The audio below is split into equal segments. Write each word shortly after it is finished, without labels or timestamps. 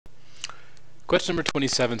Question number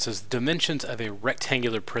 27 says dimensions of a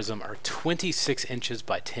rectangular prism are 26 inches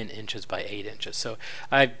by 10 inches by 8 inches. So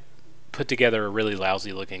I put together a really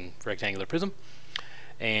lousy looking rectangular prism,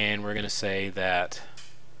 and we're going to say that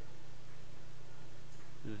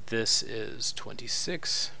this is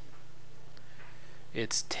 26,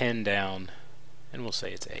 it's 10 down, and we'll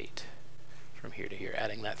say it's 8 from here to here,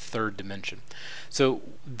 adding that third dimension. So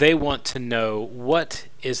they want to know what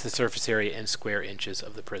is the surface area in square inches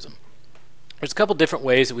of the prism. There's a couple different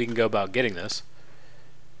ways that we can go about getting this.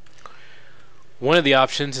 One of the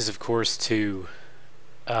options is, of course, to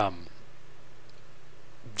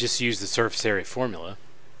just use the surface area formula,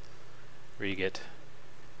 where you get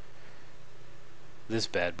this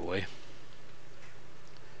bad boy.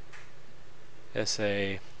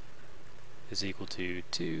 SA is equal to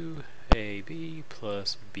 2AB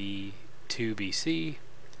plus 2BC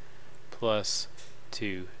plus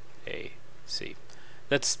 2AC.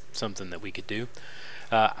 That's something that we could do.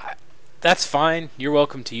 That's fine. You're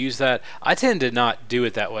welcome to use that. I tend to not do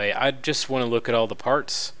it that way. I just want to look at all the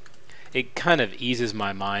parts. It kind of eases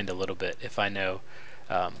my mind a little bit if I know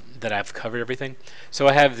that I've covered everything. So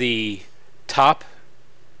I have the top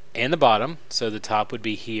and the bottom. So the top would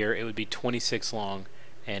be here. It would be 26 long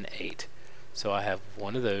and 8. So I have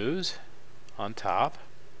one of those on top.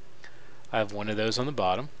 I have one of those on the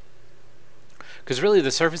bottom. Because really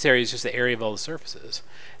the surface area is just the area of all the surfaces.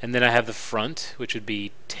 And then I have the front, which would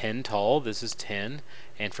be 10 tall. This is 10.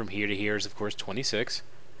 And from here to here is, of course, 26.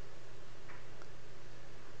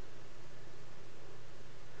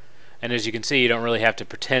 And as you can see, you don't really have to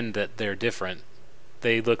pretend that they're different.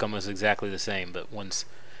 They look almost exactly the same, but one's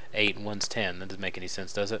 8 and one's 10. That doesn't make any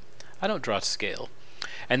sense, does it? I don't draw to scale.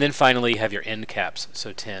 And then finally you have your end caps,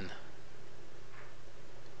 so 10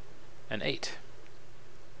 and 8.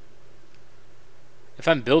 If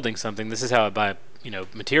I'm building something, this is how I buy,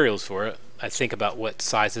 materials for it. I think about what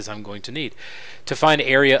sizes I'm going to need. To find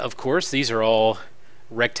area, of course, these are all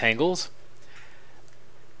rectangles.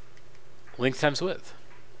 Length times width.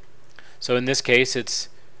 So in this case, it's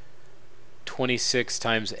 26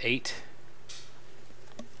 times 8.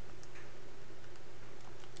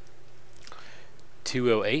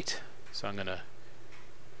 .208. So I'm going to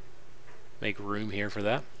make room here for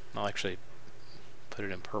that. I'll actually put it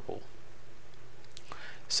in purple.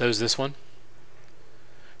 So is this one.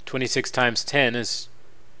 26 times 10 is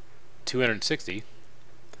 260,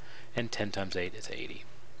 and 10 times 8 is 80.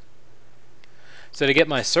 So to get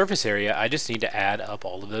my surface area, I just need to add up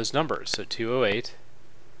all of those numbers. So 208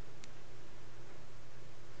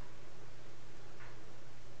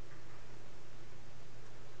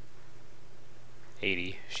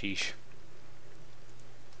 80, sheesh.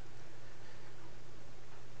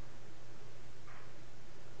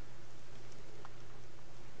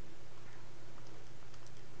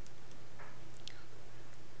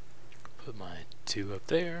 Put my 2 up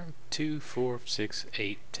there. 2, 4, 6,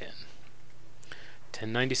 8, 10.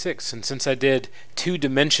 1096. And since I did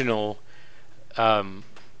two-dimensional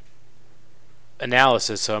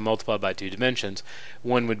analysis, so I multiplied by 2 dimensions,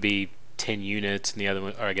 one would be 10 units, and the other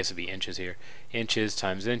one, or I guess it'd be inches here. Inches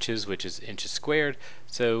times inches, which is inches squared,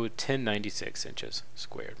 so 1096 inches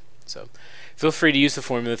squared. So feel free to use the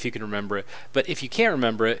formula if you can remember it. But if you can't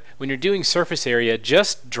remember it, when you're doing surface area,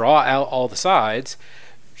 just draw out all the sides,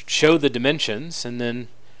 show the dimensions, and then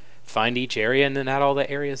find each area and then add all the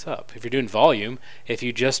areas up. If you're doing volume, if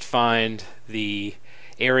you just find the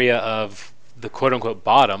area of the quote-unquote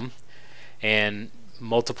bottom and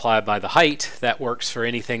multiply by the height, that works for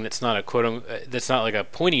anything that's not a that's not like a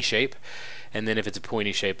pointy shape. And then if it's a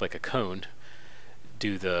pointy shape like a cone,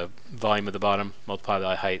 do the volume of the bottom multiply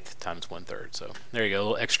by height times 1/3. So there you go, a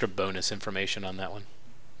little extra bonus information on that one.